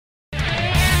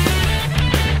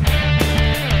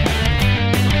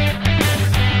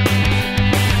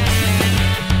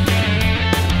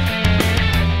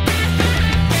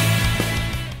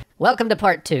Welcome to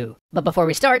part 2. But before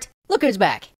we start, look who's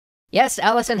back. Yes,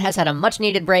 Allison has had a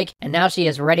much-needed break, and now she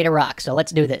is ready to rock, so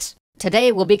let's do this.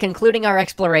 Today, we'll be concluding our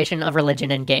exploration of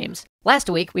religion in games. Last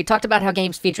week, we talked about how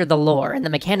games feature the lore and the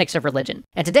mechanics of religion,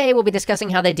 and today we'll be discussing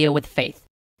how they deal with faith.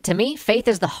 To me, faith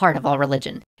is the heart of all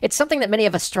religion. It's something that many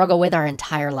of us struggle with our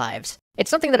entire lives. It's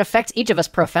something that affects each of us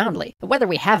profoundly, whether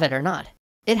we have it or not.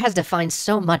 It has defined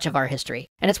so much of our history,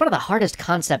 and it's one of the hardest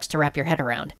concepts to wrap your head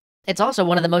around. It's also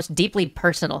one of the most deeply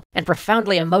personal and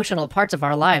profoundly emotional parts of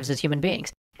our lives as human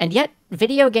beings. And yet,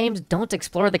 video games don't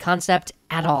explore the concept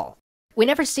at all. We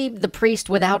never see the priest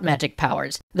without magic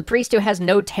powers, the priest who has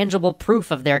no tangible proof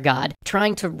of their god,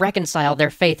 trying to reconcile their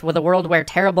faith with a world where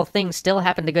terrible things still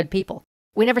happen to good people.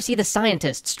 We never see the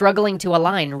scientist struggling to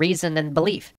align reason and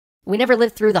belief. We never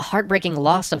live through the heartbreaking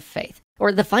loss of faith,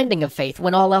 or the finding of faith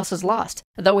when all else is lost,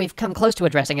 though we've come close to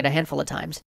addressing it a handful of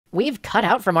times. We've cut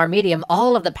out from our medium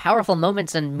all of the powerful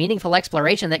moments and meaningful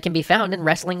exploration that can be found in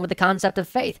wrestling with the concept of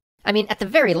faith. I mean, at the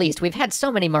very least, we've had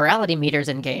so many morality meters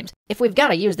in games. If we've got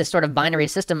to use this sort of binary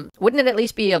system, wouldn't it at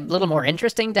least be a little more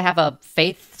interesting to have a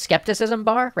faith skepticism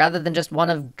bar rather than just one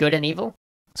of good and evil?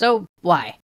 So,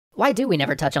 why? Why do we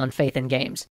never touch on faith in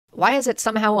games? Why is it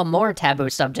somehow a more taboo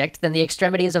subject than the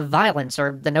extremities of violence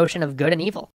or the notion of good and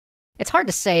evil? It's hard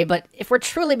to say, but if we're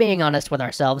truly being honest with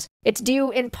ourselves, it's due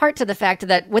in part to the fact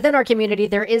that within our community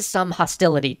there is some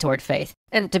hostility toward faith.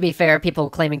 And to be fair,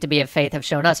 people claiming to be of faith have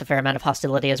shown us a fair amount of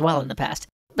hostility as well in the past.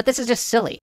 But this is just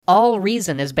silly. All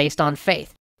reason is based on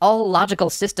faith. All logical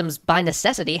systems, by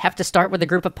necessity, have to start with a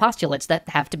group of postulates that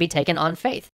have to be taken on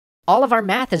faith. All of our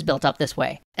math is built up this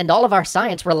way, and all of our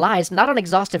science relies not on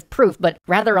exhaustive proof, but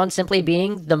rather on simply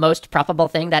being the most probable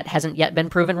thing that hasn't yet been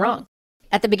proven wrong.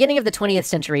 At the beginning of the 20th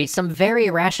century, some very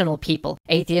rational people,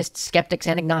 atheists, skeptics,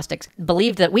 and agnostics,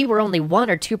 believed that we were only one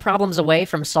or two problems away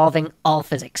from solving all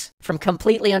physics, from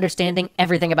completely understanding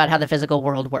everything about how the physical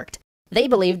world worked. They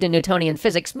believed in Newtonian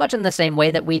physics much in the same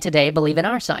way that we today believe in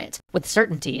our science, with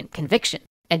certainty and conviction.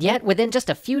 And yet, within just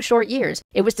a few short years,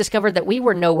 it was discovered that we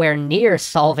were nowhere near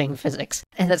solving physics,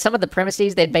 and that some of the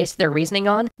premises they'd based their reasoning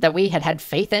on, that we had had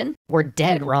faith in, were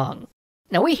dead wrong.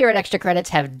 Now, we here at Extra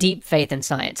Credits have deep faith in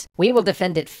science. We will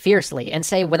defend it fiercely and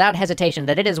say without hesitation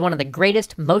that it is one of the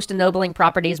greatest, most ennobling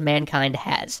properties mankind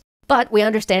has. But we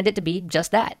understand it to be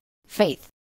just that, faith.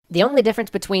 The only difference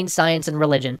between science and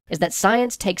religion is that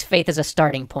science takes faith as a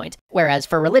starting point, whereas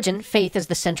for religion, faith is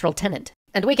the central tenet.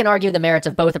 And we can argue the merits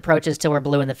of both approaches till we're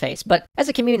blue in the face, but as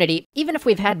a community, even if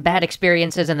we've had bad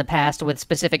experiences in the past with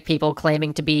specific people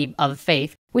claiming to be of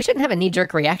faith, we shouldn't have a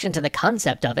knee-jerk reaction to the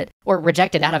concept of it, or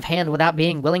reject it out of hand without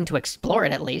being willing to explore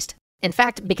it at least. In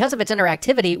fact, because of its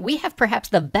interactivity, we have perhaps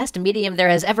the best medium there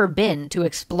has ever been to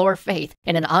explore faith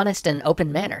in an honest and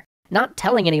open manner. Not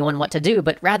telling anyone what to do,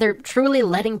 but rather truly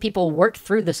letting people work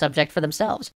through the subject for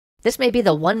themselves. This may be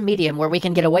the one medium where we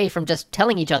can get away from just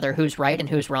telling each other who's right and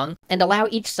who's wrong, and allow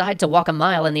each side to walk a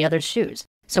mile in the other's shoes.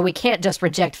 So we can't just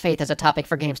reject faith as a topic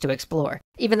for games to explore,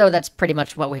 even though that's pretty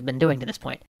much what we've been doing to this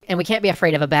point. And we can't be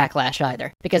afraid of a backlash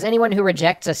either, because anyone who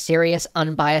rejects a serious,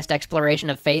 unbiased exploration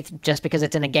of faith just because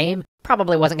it's in a game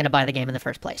probably wasn't going to buy the game in the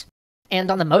first place. And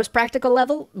on the most practical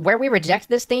level, where we reject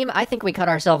this theme, I think we cut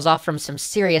ourselves off from some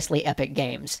seriously epic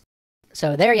games.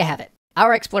 So there you have it,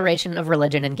 our exploration of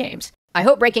religion in games. I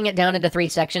hope breaking it down into 3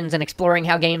 sections and exploring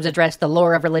how games address the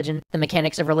lore of religion, the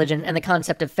mechanics of religion, and the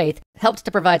concept of faith helped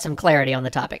to provide some clarity on the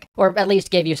topic, or at least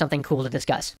gave you something cool to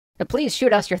discuss. But please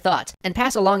shoot us your thoughts, and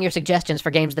pass along your suggestions for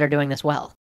games that are doing this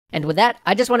well. And with that,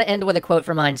 I just want to end with a quote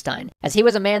from Einstein, as he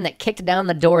was a man that kicked down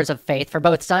the doors of faith for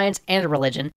both science and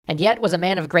religion, and yet was a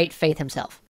man of great faith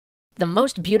himself. The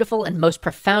most beautiful and most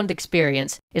profound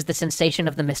experience is the sensation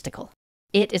of the mystical.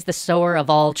 It is the sower of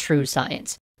all true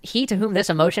science. He to whom this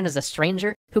emotion is a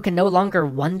stranger, who can no longer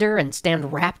wonder and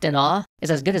stand wrapped in awe,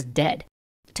 is as good as dead.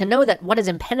 To know that what is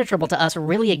impenetrable to us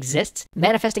really exists,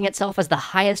 manifesting itself as the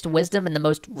highest wisdom and the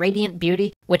most radiant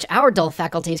beauty, which our dull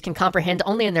faculties can comprehend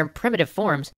only in their primitive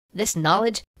forms, this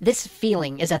knowledge, this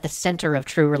feeling is at the center of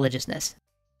true religiousness.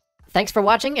 Thanks for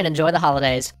watching and enjoy the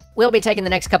holidays. We'll be taking the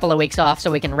next couple of weeks off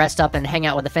so we can rest up and hang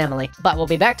out with the family, but we'll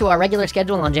be back to our regular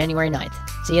schedule on January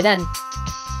 9th. See you then!